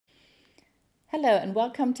Hello and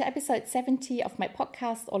welcome to episode 70 of my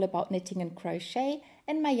podcast all about knitting and crochet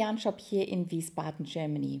in my yarn shop here in Wiesbaden,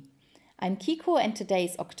 Germany. I'm Kiko and today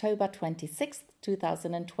is October 26th,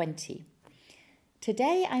 2020.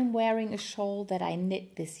 Today I'm wearing a shawl that I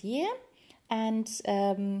knit this year and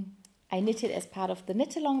I knit it as part of the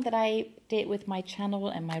knit along that I did with my channel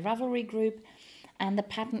and my Ravelry group, and the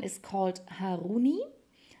pattern is called Haruni.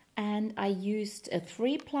 And I used a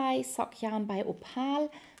 3-ply sock yarn by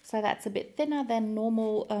Opal, so that's a bit thinner than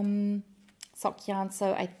normal sock yarn.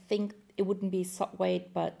 So I think it wouldn't be sock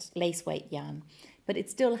weight, but lace weight yarn. But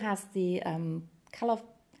it still has the color,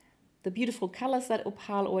 the beautiful colors that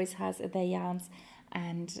Opal always has in their yarns.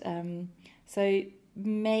 And so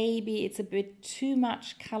maybe it's a bit too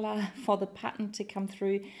much color for the pattern to come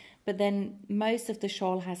through. But then most of the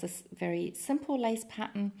shawl has a very simple lace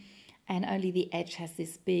pattern. And only the edge has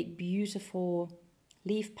this big, beautiful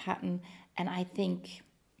leaf pattern. And I think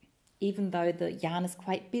even though the yarn is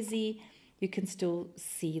quite busy, you can still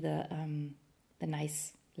see the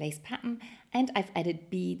nice lace pattern. And I've added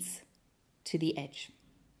beads to the edge.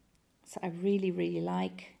 So I really, really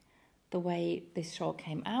like the way this shawl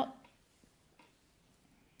came out.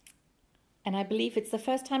 And I believe it's the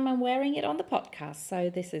first time I'm wearing it on the podcast. So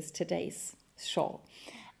this is today's shawl.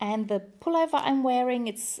 And the pullover I'm wearing,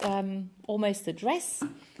 it's almost a dress,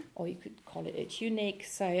 or you could call it a tunic.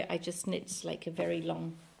 So I just knit like a very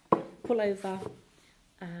long pullover.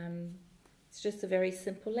 It's just a very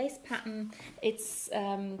simple lace pattern. It's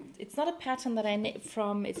not a pattern that I knit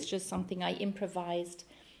from. It's just something I improvised.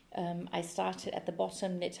 I started at the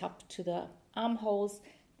bottom, knit up to the armholes.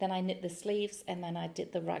 Then I knit the sleeves, and then I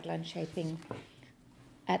did the raglan shaping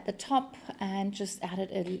at the top, and just added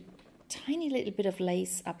a tiny little bit of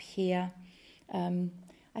lace up here.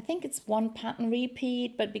 I think it's one pattern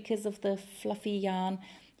repeat, but because of the fluffy yarn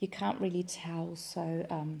you can't really tell. So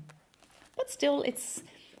but still it's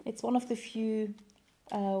one of the few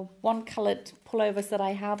one colored pullovers that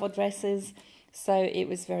I have, or dresses, so it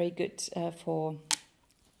was very good for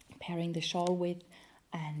pairing the shawl with.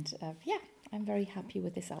 And yeah, I'm very happy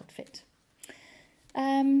with this outfit.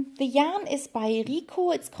 The yarn is by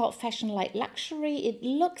Rico. It's called Fashion Light Luxury. It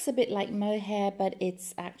looks a bit like mohair, but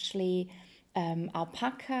it's actually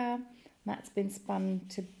alpaca that's been spun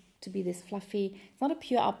to be this fluffy. It's not a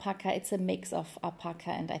pure alpaca, it's a mix of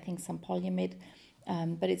alpaca and I think some polyamide,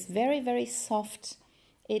 but it's very, very soft.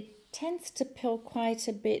 It tends to pill quite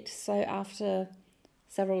a bit, so after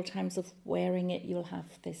several times of wearing it, you'll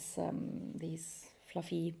have this these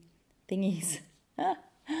fluffy thingies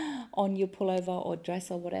on your pullover or dress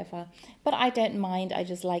or whatever. But I don't mind. I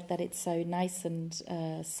just like that it's so nice and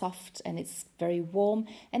soft, and it's very warm,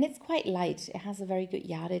 and it's quite light. It has a very good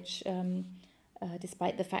yardage,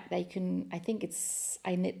 despite the fact that you can,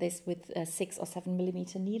 I knit this with a 6 or 7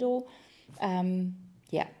 millimeter needle.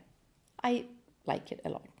 Yeah, I like it a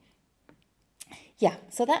lot. Yeah,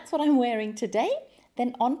 so that's what I'm wearing today.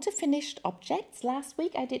 Then on to finished objects. Last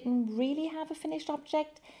week I didn't really have a finished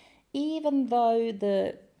object, even though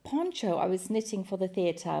the poncho I was knitting for the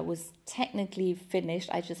theatre was technically finished.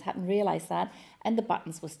 I just hadn't realized that, and the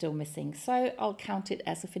buttons were still missing. So I'll count it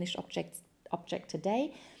as a finished object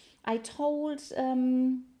today. I told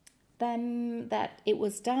them that it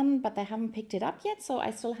was done, but they haven't picked it up yet, so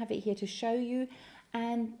I still have it here to show you.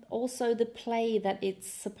 And also the play that it's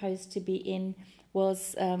supposed to be in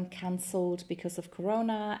was cancelled because of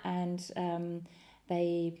Corona, and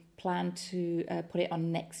they plan to put it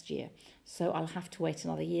on next year. So I'll have to wait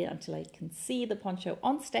another year until I can see the poncho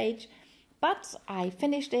on stage. But I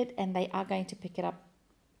finished it, and they are going to pick it up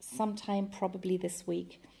sometime, probably this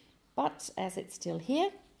week. But as it's still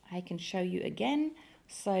here, I can show you again.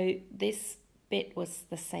 So this bit was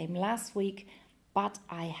the same last week, but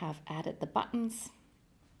I have added the buttons.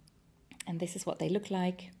 And this is what they look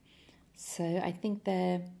like. So I think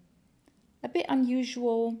they're a bit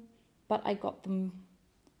unusual, but I got them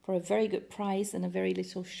for a very good price in a very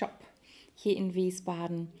little shop here in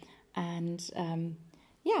Wiesbaden. And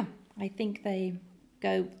yeah, I think they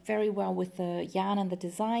go very well with the yarn and the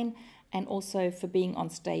design. And also for being on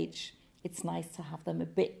stage, it's nice to have them a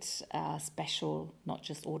bit special, not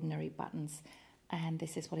just ordinary buttons. And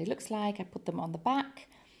this is what it looks like. I put them on the back,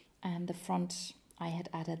 and the front I had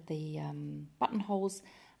added the buttonholes.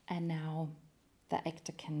 And now the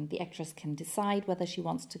actress can decide whether she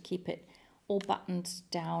wants to keep it all buttoned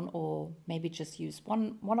down, or maybe just use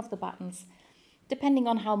one of the buttons, depending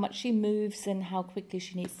on how much she moves and how quickly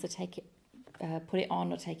she needs to take it, put it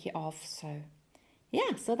on or take it off. So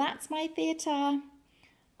yeah, so that's my theatre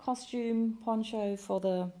costume poncho for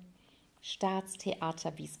the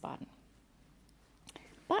Staatstheater Wiesbaden.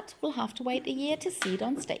 But we'll have to wait a year to see it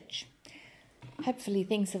on stage. hopefully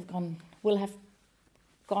things will have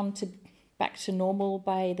gone back to normal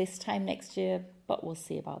by this time next year, but we'll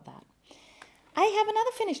see about that. I have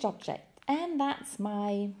another finished object, and that's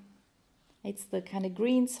it's the kind of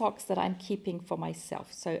green socks that I'm keeping for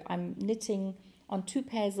myself. So I'm knitting on 2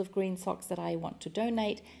 pairs of green socks that I want to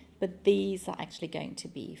donate, but these are actually going to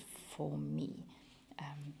be for me.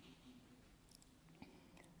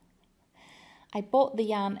 I bought the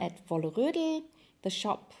yarn at Rödel, the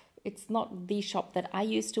shop. It's not the shop that I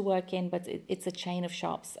used to work in, but it's a chain of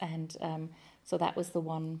shops, and so that was the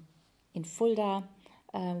one in Fulda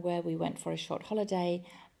where we went for a short holiday,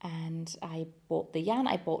 and I bought the yarn.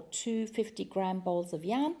 I bought 2 50-gram balls of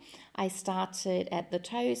yarn. I started at the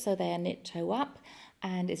toe, so they are knit toe up,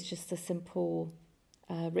 and it's just a simple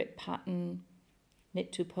rip pattern,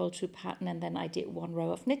 knit to purl to pattern, and then I did 1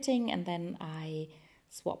 row of knitting, and then I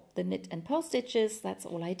swapped the knit and purl stitches. That's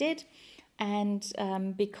all I did. And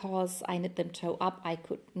because I knit them toe up, I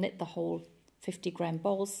could knit the whole 50-gram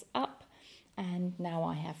balls up, and now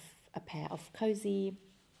I have a pair of cozy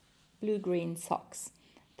blue-green socks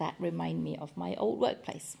that remind me of my old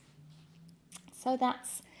workplace. So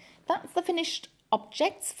that's the finished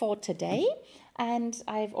objects for today, and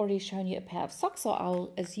I've already shown you a pair of socks, so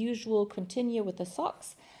I'll, as usual, continue with the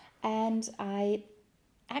socks. And I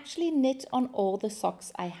actually knit on all the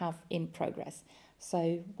socks I have in progress.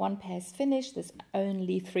 So 1 pair's finished. There's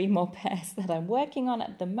only 3 more pairs that I'm working on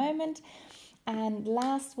at the moment. And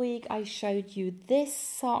last week I showed you this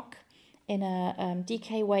sock in a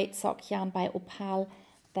DK weight sock yarn by Opal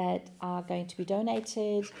that are going to be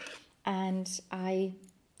donated. And I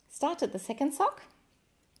started the second sock.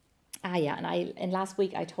 And last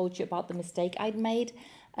week I told you about the mistake I'd made.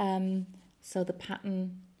 So the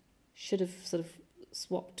pattern should have sort of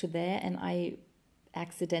swapped to there, and I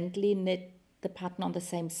accidentally knit the pattern on the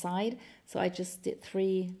same side. So I just did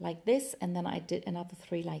 3 like this, and then I did another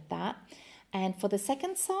 3 like that. And for the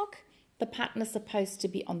second sock, the pattern is supposed to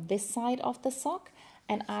be on this side of the sock,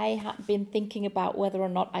 and I have been thinking about whether or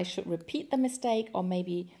not I should repeat the mistake or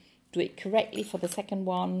maybe do it correctly for the second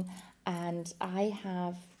one. And I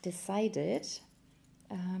have decided,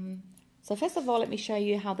 so first of all, let me show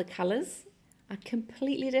you how the colors are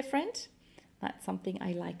completely different. That's something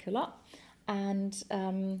I like a lot. And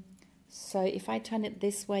so if I turn it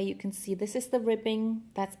this way, you can see this is the ribbing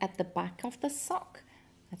that's at the back of the sock.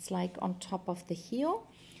 That's like on top of the heel.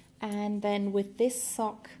 And then with this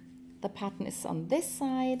sock, the pattern is on this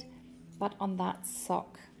side, but on that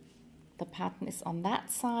sock, the pattern is on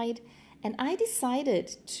that side. And I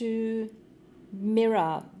decided to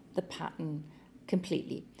mirror the pattern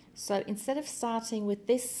completely. So instead of starting with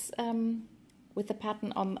this, with the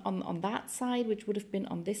pattern on that side, which would have been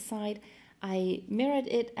on this side, I mirrored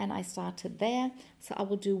it and I started there. So I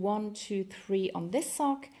will do 1, 2, 3 on this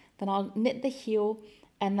sock, then I'll knit the heel,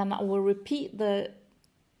 and then I will repeat the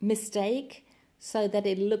mistake so that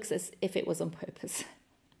it looks as if it was on purpose.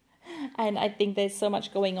 And I think there's so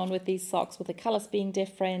much going on with these socks, with the colors being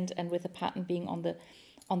different and with the pattern being on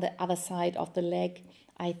the other side of the leg.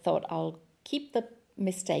 I thought I'll keep the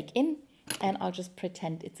mistake in, and I'll just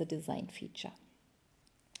pretend it's a design feature.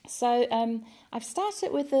 So I've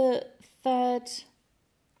started with the third,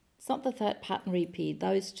 it's not the third pattern repeat,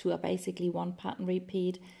 those 2 are basically 1 pattern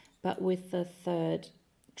repeat, but with the third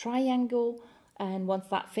triangle. And once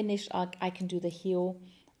that's finished, I can do the heel,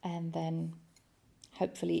 and then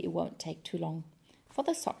hopefully it won't take too long for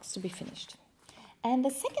the socks to be finished. And the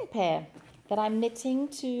second pair that I'm knitting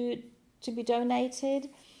to be donated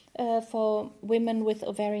for women with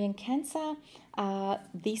ovarian cancer are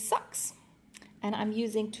these socks. And I'm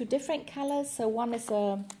using 2 different colors. So one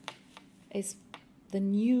is the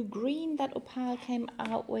new green that Opal came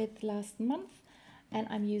out with last month. And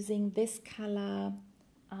I'm using this color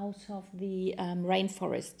out of the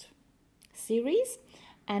Rainforest series.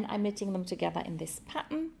 And I'm knitting them together in this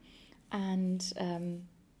pattern. And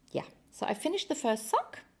yeah, so I finished the first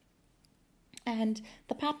sock. And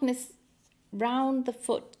the pattern is round the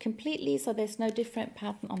foot completely, so there's no different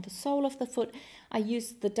pattern on the sole of the foot. I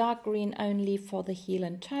used the dark green only for the heel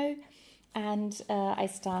and toe, and I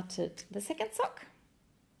started the second sock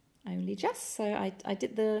only just. So I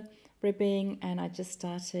did the ribbing and I just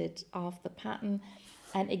started off the pattern,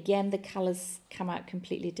 and again the colors come out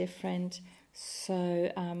completely different.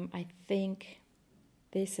 So I think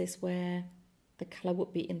this is where the color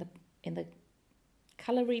would be in the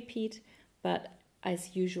color repeat, but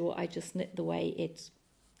as usual, I just knit the way it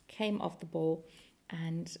came off the ball,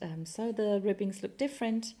 and so the ribbings look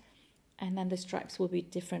different, and then the stripes will be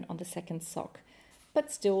different on the second sock.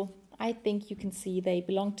 But still, I think you can see they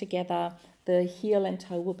belong together. The heel and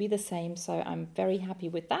toe will be the same, so I'm very happy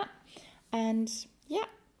with that. And yeah,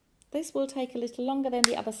 this will take a little longer than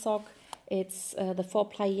the other sock. It's the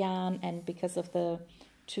 4-ply yarn, and because of the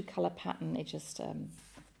 2-color pattern, it just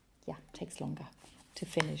takes longer to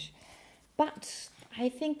finish. But I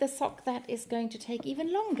think the sock that is going to take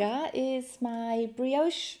even longer is my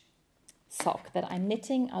brioche sock that I'm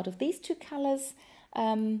knitting out of these 2 colors.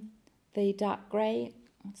 The dark gray,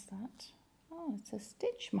 what's that? Oh, it's a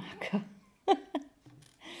stitch marker.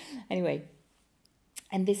 Anyway,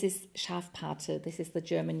 and this is Shafpatensocken. This is the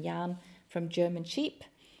German yarn from German Sheep.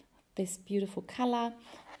 This beautiful color,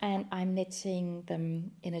 and I'm knitting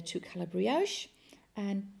them in a 2-color brioche.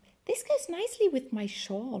 And this goes nicely with my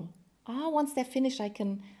shawl. Once they're finished, I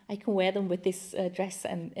can wear them with this dress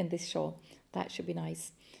and this shawl. That should be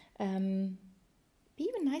nice. Be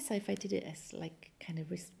even nicer if I did it as like kind of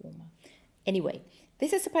wrist warmer. Anyway,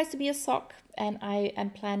 this is supposed to be a sock, and I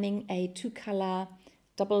am planning a 2-color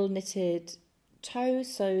double knitted toe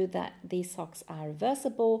so that these socks are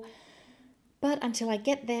reversible. But until I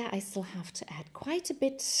get there, I still have to add quite a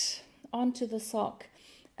bit onto the sock.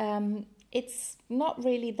 It's not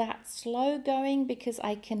really that slow going because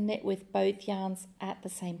I can knit with both yarns at the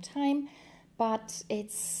same time, but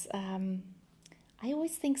it's I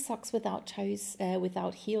always think socks without toes,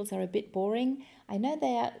 without heels are a bit boring. I know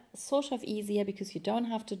they're sort of easier because you don't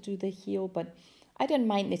have to do the heel, but I don't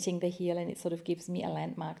mind knitting the heel, and it sort of gives me a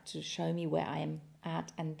landmark to show me where I am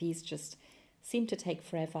at, and these just seem to take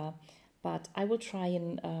forever. But I will try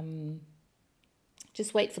and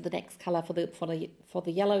just wait for the next color, for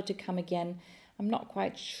the yellow to come again. I'm not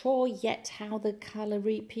quite sure yet how the color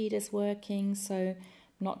repeat is working, so I'm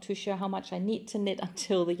not too sure how much I need to knit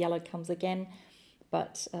until the yellow comes again.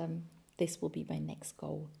 But this will be my next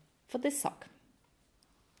goal for this sock.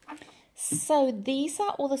 So these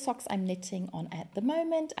are all the socks I'm knitting on at the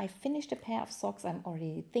moment. I finished a pair of socks. I'm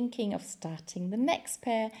already thinking of starting the next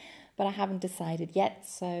pair, but I haven't decided yet.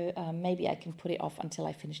 So maybe I can put it off until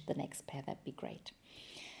I finish the next pair. That'd be great.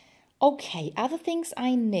 Okay, other things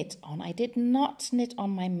I knit on. I did not knit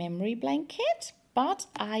on my memory blanket, but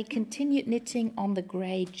I continued knitting on the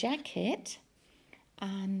grey jacket,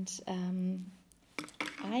 and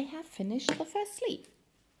I have finished the first sleeve.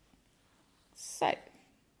 So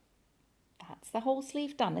that's the whole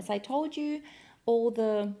sleeve done. As I told you, all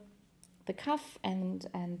the cuff and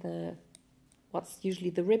the what's usually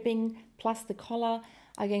the ribbing plus the collar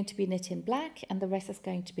are going to be knit in black, and the rest is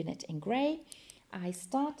going to be knit in grey. I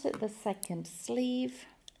started the second sleeve,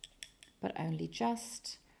 but only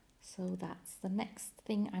just. So that's the next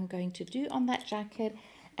thing I'm going to do on that jacket.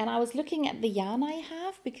 And I was looking at the yarn I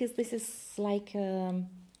have, because this is like a,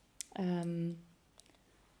 do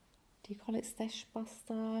you call it stash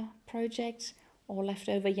buster project or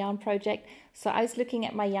leftover yarn project? So I was looking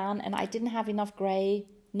at my yarn, and I didn't have enough grey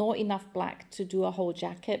nor enough black to do a whole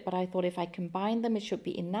jacket, but I thought if I combine them, it should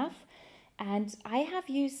be enough. And I have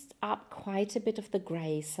used up quite a bit of the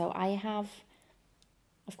grey, so I have,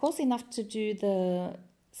 of course, enough to do the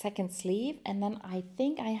second sleeve, and then I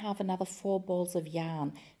think I have another 4 balls of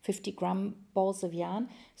yarn, 50-gram balls of yarn.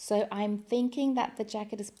 So I'm thinking that the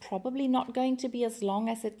jacket is probably not going to be as long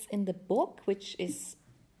as it's in the book, which is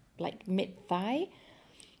like mid-thigh.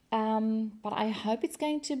 But I hope it's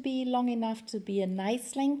going to be long enough to be a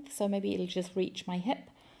nice length, so maybe it'll just reach my hip.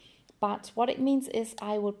 But what it means is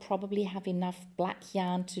I will probably have enough black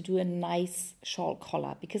yarn to do a nice shawl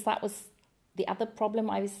collar, because that was the other problem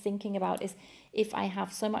I was thinking about, is if I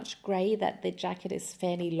have so much grey that the jacket is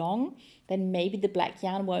fairly long, then maybe the black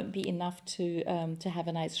yarn won't be enough to have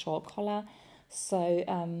a nice shawl collar. So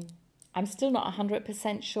I'm still not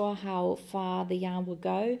 100% sure how far the yarn will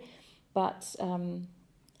go, but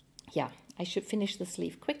yeah, I should finish the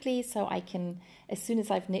sleeve quickly so I can, as soon as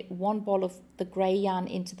I've knit 1 ball of the grey yarn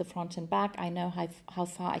into the front and back, I know how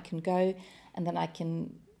far I can go, and then I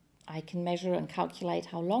can measure and calculate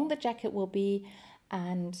how long the jacket will be.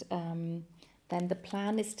 And then the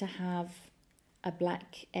plan is to have a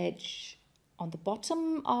black edge on the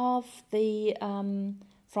bottom of the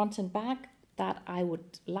front and back that I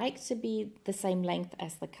would like to be the same length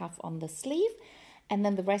as the cuff on the sleeve, and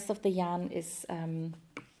then the rest of the yarn is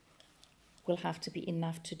will have to be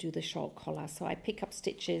enough to do the shawl collar. So I pick up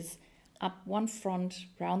stitches up one front,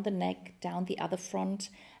 round the neck, down the other front,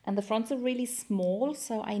 and the fronts are really small,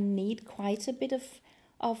 so I need quite a bit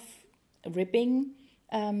of ribbing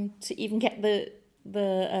to even get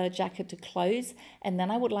the jacket to close, and then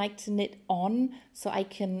I would like to knit on so I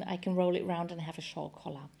can roll it round and have a shawl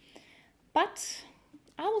collar. But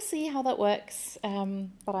I will see how that works.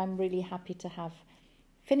 But I'm really happy to have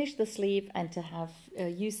finished the sleeve and to have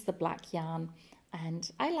used the black yarn, and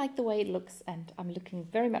I like the way it looks, and I'm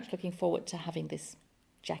very much looking forward to having this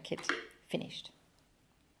jacket finished.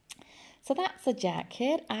 So that's the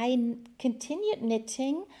jacket. I continued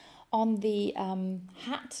knitting on the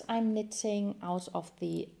hat. I'm knitting out of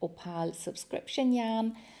the Opal subscription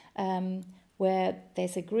yarn, where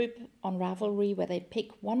there's a group on Ravelry where they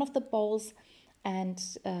pick one of the balls and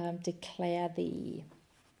declare the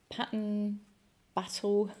pattern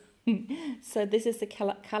battle. So this is the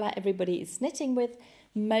color everybody is knitting with.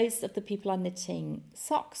 Most of the people are knitting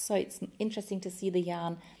socks, so it's interesting to see the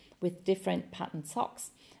yarn with different pattern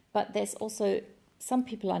socks. But there's also some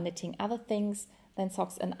people are knitting other things than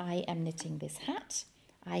socks, and I am knitting this hat.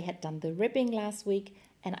 I had done the ribbing last week,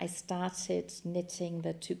 and I started knitting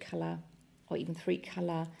the 2-color or even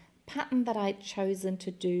 3-color pattern that I'd chosen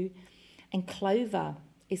to do. And clover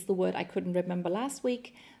is the word I couldn't remember last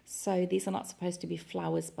week. So these are not supposed to be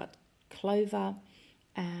flowers, but clover.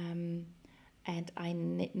 And I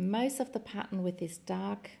knit most of the pattern with this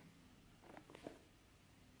dark,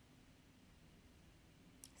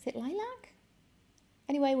 is it lilac?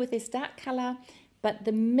 Anyway, with this dark color, but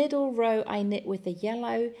the middle row I knit with the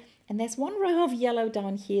yellow, and there's one row of yellow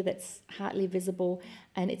down here that's hardly visible,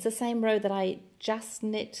 and it's the same row that I just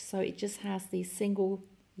knit, so it just has these single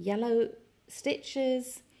yellow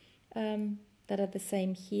stitches that are the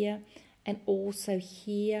same here, and also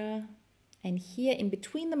here and here. In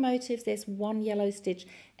between the motifs there's one yellow stitch,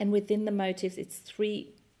 and within the motifs it's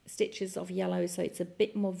 3 stitches of yellow, so it's a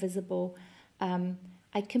bit more visible.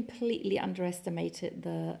 I completely underestimated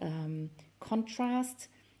the contrast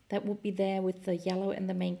that would be there with the yellow and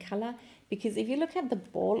the main color, because if you look at the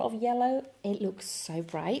ball of yellow, it looks so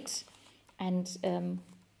bright, and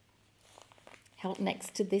held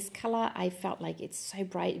next to this color, I felt like it's so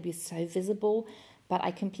bright, it'd be so visible, but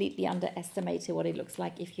I completely underestimated what it looks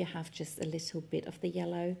like if you have just a little bit of the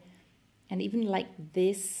yellow. And even like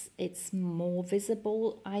this, it's more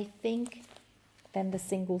visible, I think, than the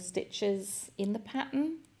single stitches in the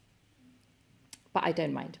pattern, but I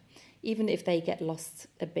don't mind. Even if they get lost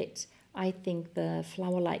a bit, I think the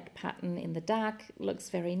flower-like pattern in the dark looks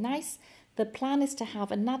very nice. The plan is to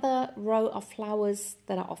have another row of flowers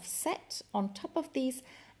that are offset on top of these,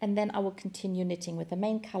 and then I will continue knitting with the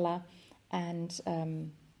main color, and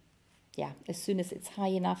yeah, as soon as it's high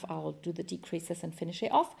enough, I'll do the decreases and finish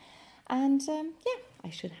it off, and yeah, I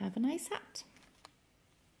should have a nice hat.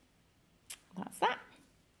 That's that.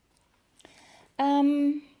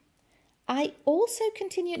 I also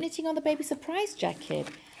continued knitting on the Baby Surprise jacket.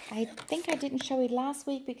 I think I didn't show it last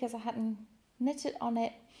week because I hadn't knitted on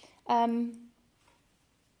it.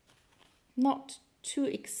 Not too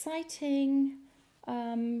exciting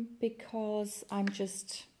because I'm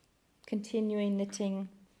just continuing knitting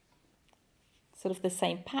sort of the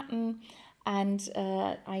same pattern, and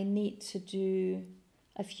I need to do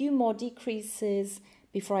a few more decreases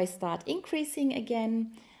before I start increasing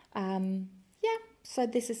again. Yeah, so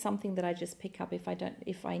this is something that I just pick up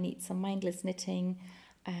if I need some mindless knitting,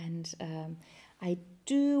 and I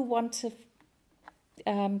do want to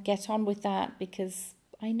get on with that because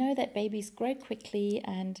I know that babies grow quickly,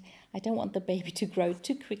 and I don't want the baby to grow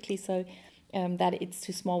too quickly, so that it's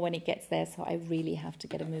too small when it gets there. So I really have to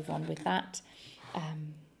get a move on with that.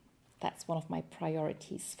 That's one of my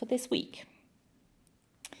priorities for this week.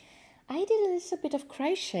 I did a little bit of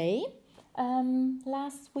crochet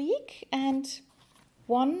last week, and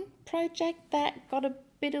one project that got a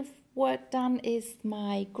bit of work done is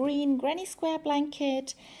my green granny square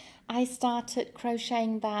blanket. I started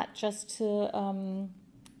crocheting that just to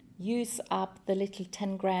use up the little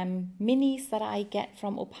 10-gram minis that I get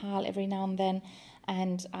from Opal every now and then,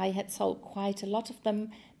 and I had sold quite a lot of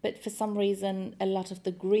them, but for some reason a lot of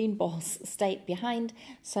the green balls stayed behind,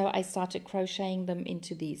 so I started crocheting them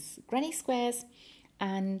into these granny squares,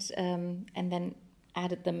 and then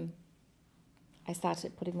added them. I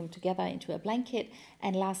started putting them together into a blanket,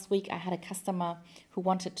 and last week I had a customer who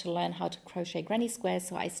wanted to learn how to crochet granny squares,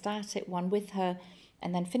 so I started one with her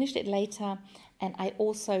and then finished it later, and I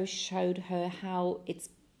also showed her how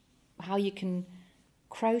you can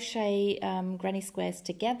crochet granny squares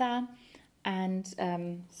together. And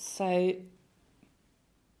so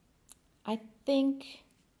I think,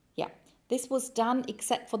 yeah, this was done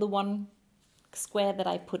except for the one square that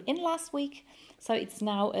I put in last week. So it's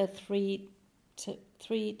now a 3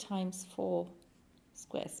 times 4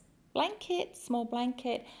 squares blanket, small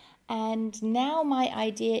blanket. And now my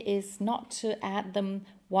idea is not to add them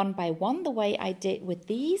one by one the way I did with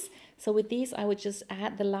these. So with these I would just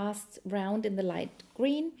add the last round in the light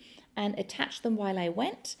green and attach them while I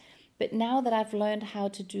went. But now that I've learned how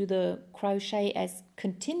to do the crochet as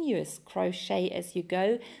continuous crochet as you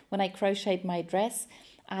go, when I crocheted my dress,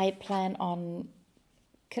 I plan on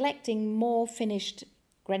collecting more finished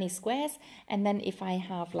granny squares, and then if I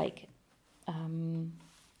have like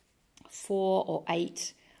 4 or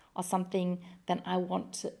 8 or something, then I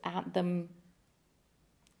want to add them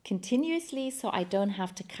continuously so I don't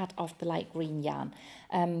have to cut off the light green yarn.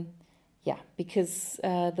 Yeah, because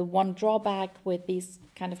the one drawback with these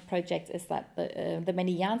kind of projects is that the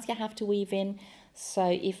many yarns you have to weave in.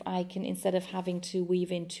 So if I can, instead of having to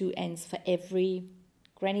weave in 2 ends for every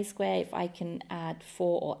granny square, if I can add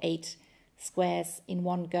 4 or 8 squares in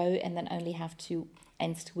one go and then only have 2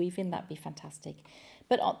 ends to weave in, that'd be fantastic.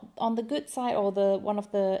 But on the good side, or one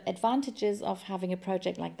of the advantages of having a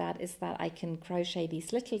project like that is that I can crochet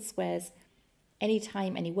these little squares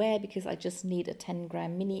anytime, anywhere, because I just need a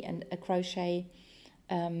 10-gram mini and a crochet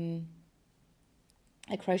hook,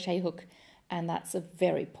 and that's a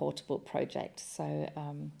very portable project. So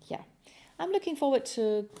yeah, I'm looking forward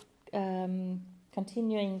to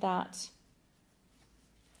continuing that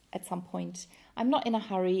at some point. I'm not in a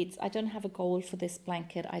hurry. I don't have a goal for this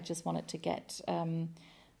blanket. I just wanted to get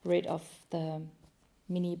rid of the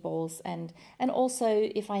mini balls, and also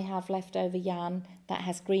if I have leftover yarn that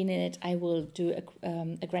has green in it, I will do a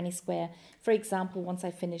granny square. For example, once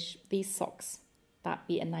I finish these socks, that'd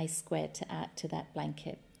be a nice square to add to that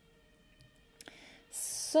blanket.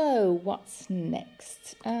 So what's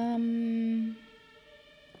next? Oh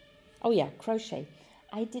yeah, crochet.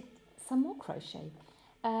 I did some more crochet.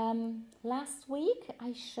 Last week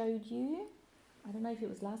I showed you, I don't know if it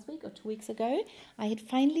was last week or 2 weeks ago, I had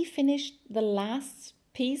finally finished the last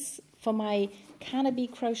piece for my Carnaby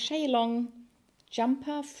crochet along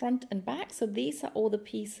jumper, front and back. So these are all the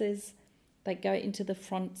pieces that go into the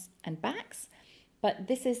fronts and backs, but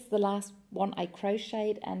this is the last one I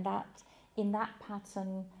crocheted, and that in that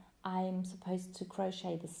pattern I'm supposed to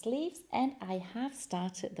crochet the sleeves, and I have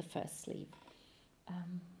started the first sleeve.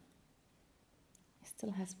 It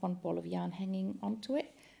still has one ball of yarn hanging onto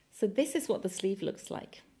it. So this is what the sleeve looks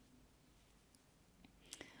like.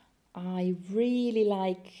 I really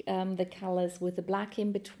like the colors with the black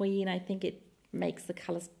in between. I think it makes the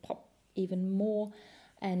colors pop even more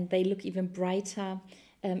and they look even brighter.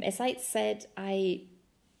 As I said, I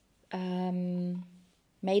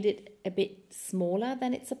made it a bit smaller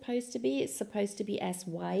than it's supposed to be. It's supposed to be as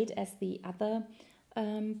wide as the other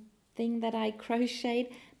thing that I crocheted,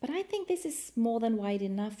 but I think this is more than wide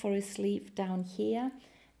enough for a sleeve down here.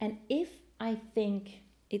 And if I think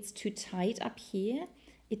it's too tight up here,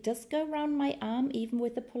 it does go around my arm, even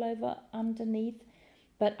with the pullover underneath,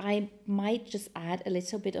 but I might just add a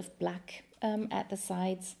little bit of black at the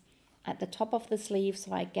sides, at the top of the sleeve,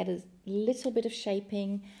 so I get a little bit of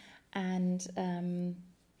shaping. And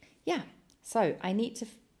yeah, so I need to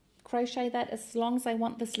crochet that as long as I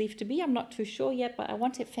want the sleeve to be. I'm not too sure yet, but I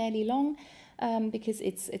want it fairly long because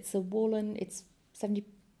it's a woolen, it's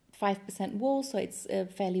 75% wool, so it's a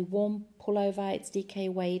fairly warm pullover. It's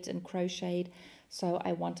DK weight and crocheted, so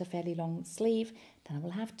I want a fairly long sleeve. Then I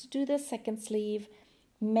will have to do the second sleeve.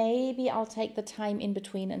 Maybe I'll take the time in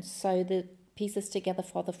between and sew the pieces together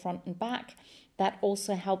for the front and back. That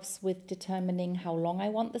also helps with determining how long I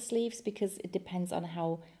want the sleeves, because it depends on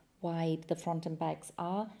how wide the front and backs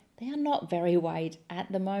are. They are not very wide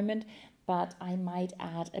at the moment, but I might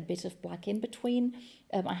add a bit of black in between.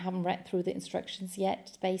 I haven't read through the instructions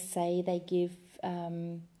yet. They say they give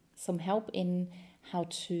some help in how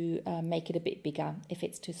to make it a bit bigger if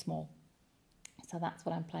it's too small. So that's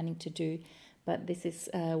what I'm planning to do. But this is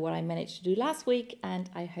what I managed to do last week,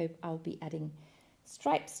 and I hope I'll be adding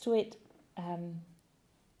stripes to it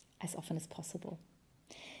as often as possible.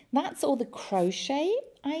 That's all the crochet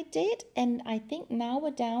I did, and I think now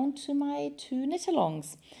we're down to my 2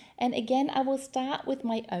 knit-alongs. And again, I will start with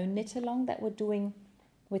my own knit-along that we're doing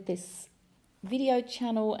with this video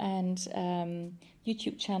channel and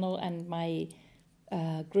YouTube channel and my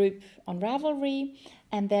group on Ravelry.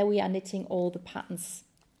 And there we are knitting all the patterns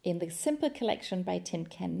in the Simple collection by Tin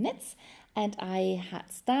Can Knits. And I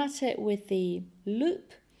had started with the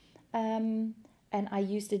loop, and I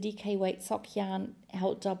used a DK weight sock yarn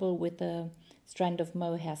held double with a strand of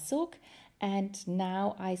mohair silk. And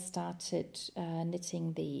now I started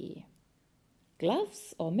knitting the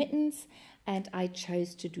gloves or mittens, and I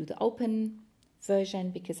chose to do the open version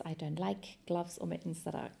because I don't like gloves or mittens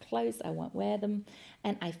that are closed. I won't wear them.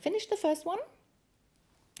 And I finished the first one,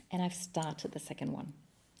 and I've started the second one.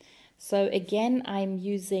 So again, I'm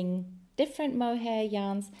using different mohair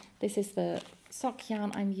yarns. This is the sock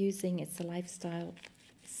yarn I'm using. It's a Lifestyle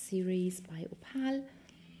series by Opal.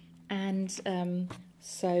 And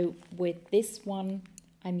so with this one,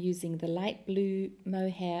 I'm using the light blue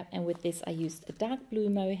mohair, and with this I used a dark blue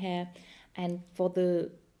mohair. And for the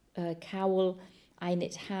cowl, I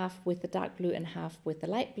knit half with the dark blue and half with the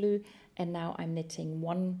light blue, and now I'm knitting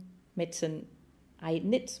one mitten. I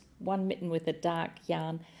knit one mitten with the dark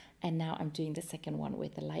yarn, and now I'm doing the second one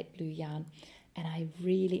with the light blue yarn, and I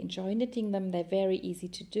really enjoy knitting them. They're very easy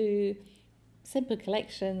to do, simple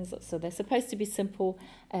collections, so they're supposed to be simple.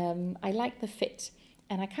 I like the fit,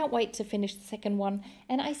 and I can't wait to finish the second one.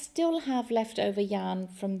 And I still have leftover yarn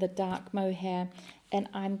from the dark mohair, and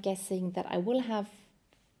I'm guessing that I will have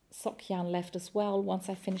sock yarn left as well once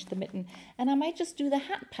I finish the mitten, and I might just do the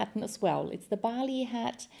hat pattern as well. It's the Bali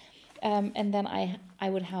hat, and then I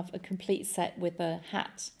would have a complete set with a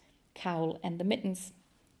hat, cowl and the mittens.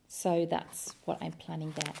 So that's what I'm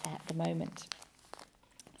planning there at the moment.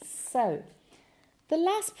 So the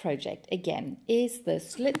last project again is the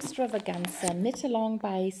Slipstravaganza knit along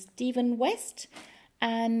by Stephen West,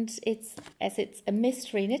 and it's a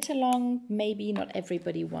mystery knit along. Maybe not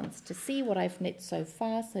everybody wants to see what I've knit so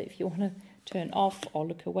far, so if you want to turn off or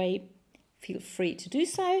look away, feel free to do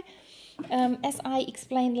so. As I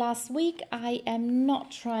explained last week, I am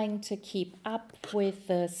not trying to keep up with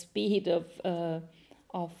the speed of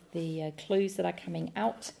the clues that are coming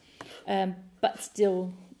out, but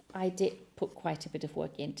still I did put quite a bit of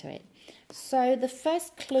work into it. So the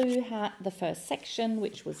first clue had the first section,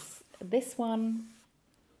 which was this one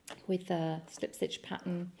with the slip stitch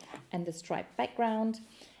pattern and the striped background,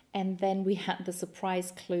 and then we had the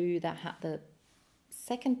surprise clue that had the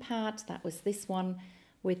second part. That was this one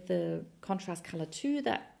with the contrast color 2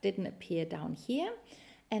 that didn't appear down here.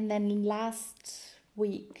 And then last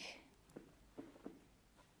week,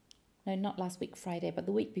 no, not last week Friday, but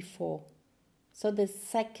the week before, so the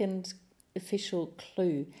second official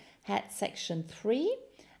clue had section 3,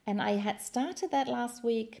 and I had started that last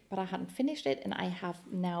week, but I hadn't finished it, and I have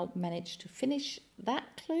now managed to finish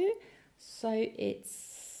that clue. So it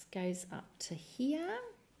goes up to here,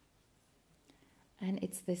 and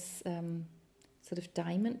it's this sort of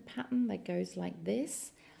diamond pattern that goes like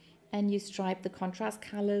this, and you stripe the contrast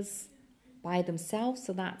colors by themselves.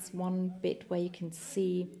 So that's one bit where you can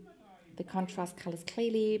see the contrast colors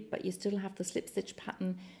clearly, but you still have the slip stitch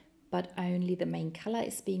pattern, but only the main color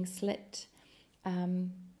is being slipped.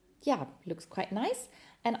 Yeah, looks quite nice.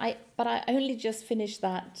 And I only just finished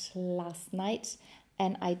that last night,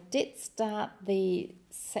 and I did start the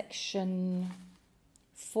section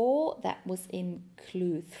 4 that was in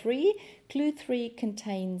clue 3. Clue 3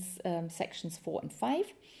 contains sections 4 and 5,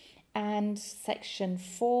 and section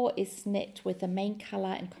 4 is knit with the main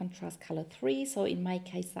color and contrast color 3. So in my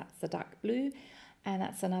case, that's the dark blue, and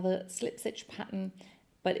that's another slip stitch pattern.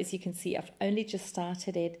 But as you can see, I've only just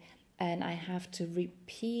started it, and I have to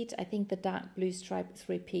repeat. I think the dark blue stripe is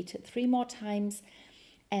repeated 3 more times,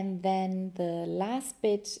 and then the last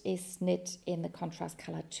bit is knit in the contrast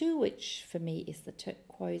color 2, which for me is the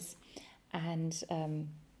turquoise. And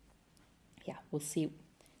yeah, we'll see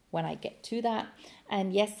when I get to that.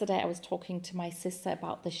 And yesterday I was talking to my sister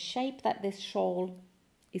about the shape that this shawl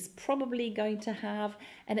is probably going to have,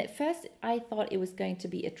 and at first I thought it was going to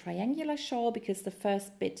be a triangular shawl because the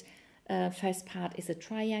first part is a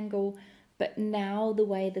triangle, but now the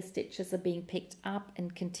way the stitches are being picked up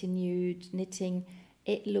and continued knitting,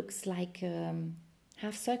 it looks like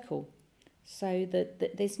half circle. So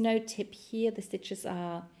there's no tip here. The stitches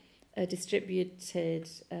are distributed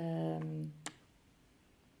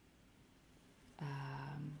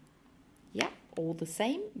yeah, all the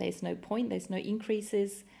same. There's no point, there's no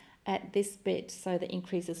increases at this bit, so the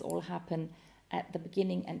increases all happen at the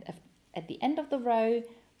beginning and at the end of the row.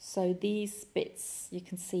 So these bits, you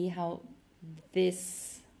can see how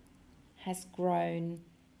this has grown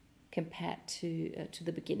compared to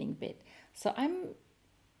the beginning bit. So I'm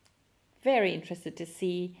very interested to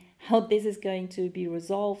see how this is going to be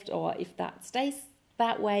resolved, or if that stays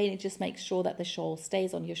that way, and it just makes sure that the shawl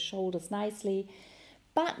stays on your shoulders nicely.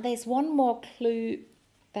 But there's one more clue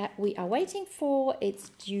that we are waiting for. It's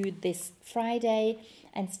due this Friday,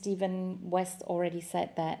 and Stephen West already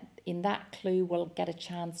said that in that clue we'll get a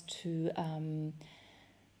chance to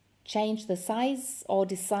change the size or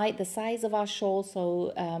decide the size of our shawl.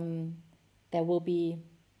 So there will be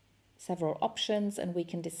several options, and we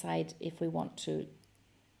can decide if we want to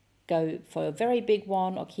go for a very big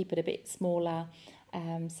one or keep it a bit smaller.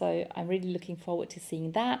 So I'm really looking forward to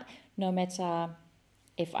seeing that. No matter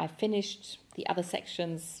if I finished the other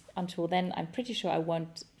sections until then, I'm pretty sure I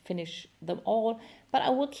won't finish them all, but I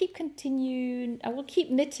will keep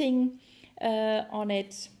knitting on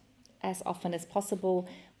it as often as possible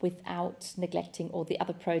without neglecting all the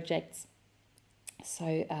other projects.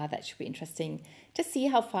 So that should be interesting to see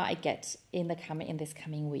how far I get in this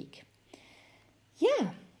coming week.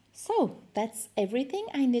 Yeah, So that's everything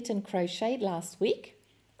I knit and crocheted last week.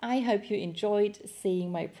 I hope you enjoyed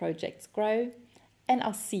seeing my projects grow, and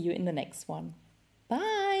I'll see you in the next one.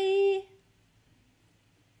 Bye!